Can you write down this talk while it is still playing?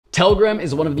Telegram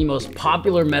is one of the most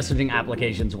popular messaging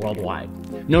applications worldwide,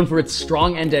 known for its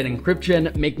strong end-to-end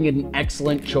encryption, making it an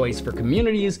excellent choice for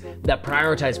communities that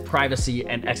prioritize privacy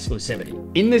and exclusivity.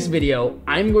 In this video,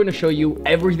 I'm going to show you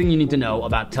everything you need to know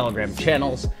about Telegram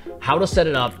channels, how to set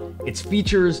it up, its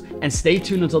features, and stay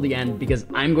tuned until the end because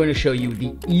I'm going to show you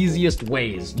the easiest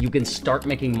ways you can start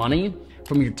making money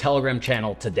from your Telegram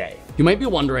channel today. You might be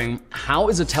wondering, how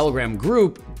is a Telegram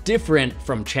group different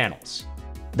from channels?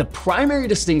 The primary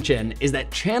distinction is that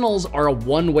channels are a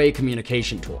one-way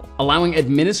communication tool, allowing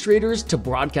administrators to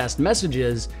broadcast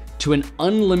messages to an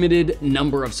unlimited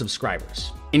number of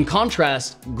subscribers. In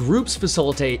contrast, groups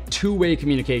facilitate two-way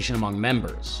communication among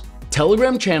members.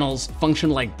 Telegram channels function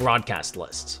like broadcast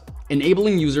lists,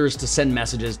 enabling users to send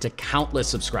messages to countless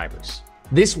subscribers.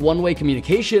 This one-way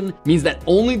communication means that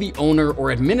only the owner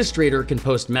or administrator can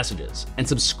post messages, and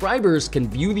subscribers can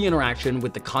view the interaction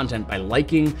with the content by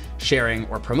liking, sharing,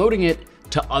 or promoting it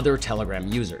to other Telegram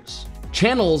users.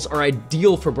 Channels are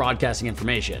ideal for broadcasting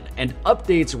information and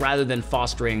updates rather than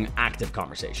fostering active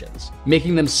conversations,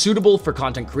 making them suitable for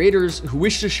content creators who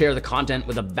wish to share the content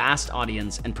with a vast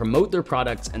audience and promote their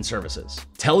products and services.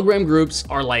 Telegram groups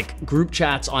are like group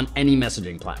chats on any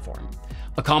messaging platform,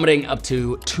 accommodating up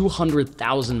to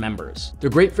 200,000 members. They're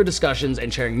great for discussions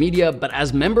and sharing media, but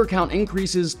as member count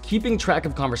increases, keeping track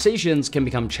of conversations can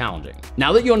become challenging.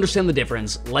 Now that you understand the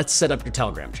difference, let's set up your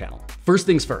Telegram channel. First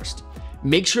things first,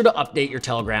 make sure to update your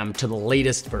Telegram to the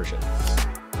latest version.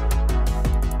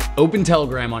 Open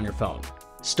Telegram on your phone.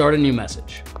 Start a new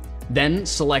message. Then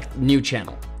select New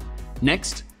Channel.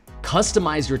 Next,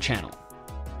 customize your channel.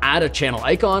 Add a channel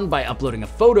icon by uploading a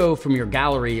photo from your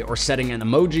gallery or setting an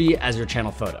emoji as your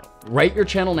channel photo. Write your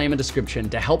channel name and description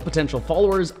to help potential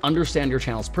followers understand your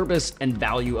channel's purpose and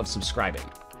value of subscribing.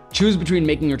 Choose between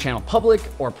making your channel public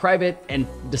or private and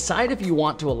decide if you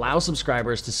want to allow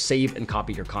subscribers to save and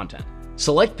copy your content.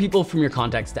 Select people from your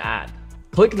contacts to add.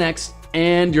 Click Next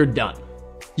and you're done.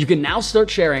 You can now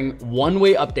start sharing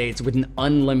one-way updates with an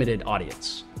unlimited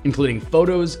audience, including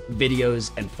photos, videos,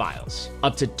 and files,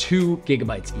 up to 2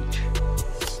 gigabytes each.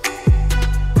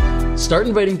 Start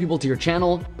inviting people to your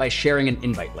channel by sharing an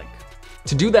invite link.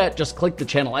 To do that, just click the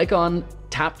channel icon,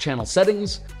 tap channel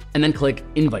settings, and then click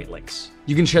invite links.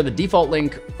 You can share the default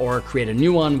link or create a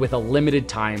new one with a limited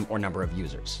time or number of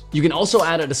users. You can also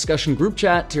add a discussion group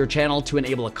chat to your channel to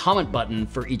enable a comment button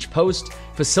for each post,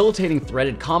 facilitating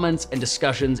threaded comments and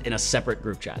discussions in a separate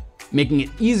group chat, making it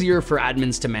easier for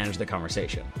admins to manage the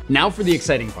conversation. Now for the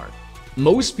exciting part.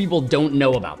 Most people don't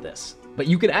know about this, but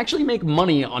you can actually make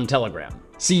money on Telegram.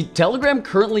 See, Telegram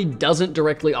currently doesn't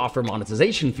directly offer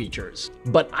monetization features,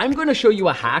 but I'm going to show you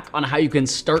a hack on how you can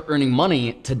start earning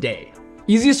money today.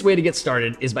 Easiest way to get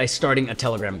started is by starting a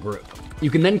Telegram group. You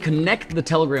can then connect the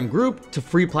Telegram group to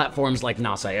free platforms like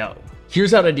Nos.io.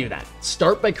 Here's how to do that.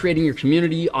 Start by creating your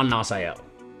community on Nos.io.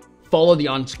 Follow the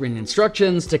on-screen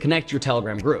instructions to connect your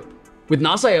Telegram group. With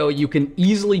Nos.io, you can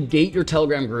easily gate your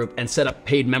Telegram group and set up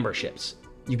paid memberships.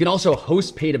 You can also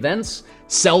host paid events,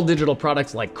 sell digital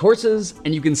products like courses,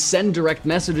 and you can send direct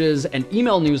messages and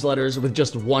email newsletters with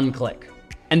just one click.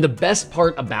 And the best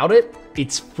part about it,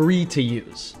 it's free to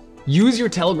use. Use your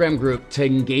Telegram group to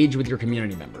engage with your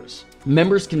community members.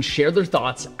 Members can share their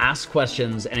thoughts, ask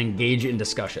questions, and engage in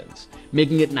discussions,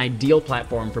 making it an ideal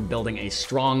platform for building a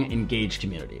strong, engaged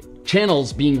community.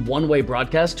 Channels, being one-way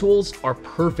broadcast tools, are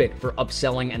perfect for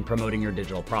upselling and promoting your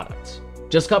digital products.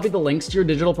 Just copy the links to your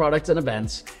digital products and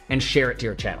events and share it to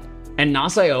your channel. And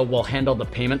Nos.io will handle the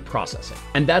payment processing.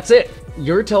 And that's it.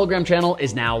 Your Telegram channel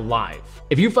is now live.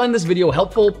 If you find this video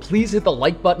helpful, please hit the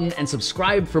like button and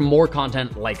subscribe for more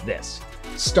content like this.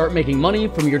 Start making money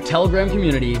from your Telegram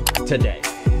community today.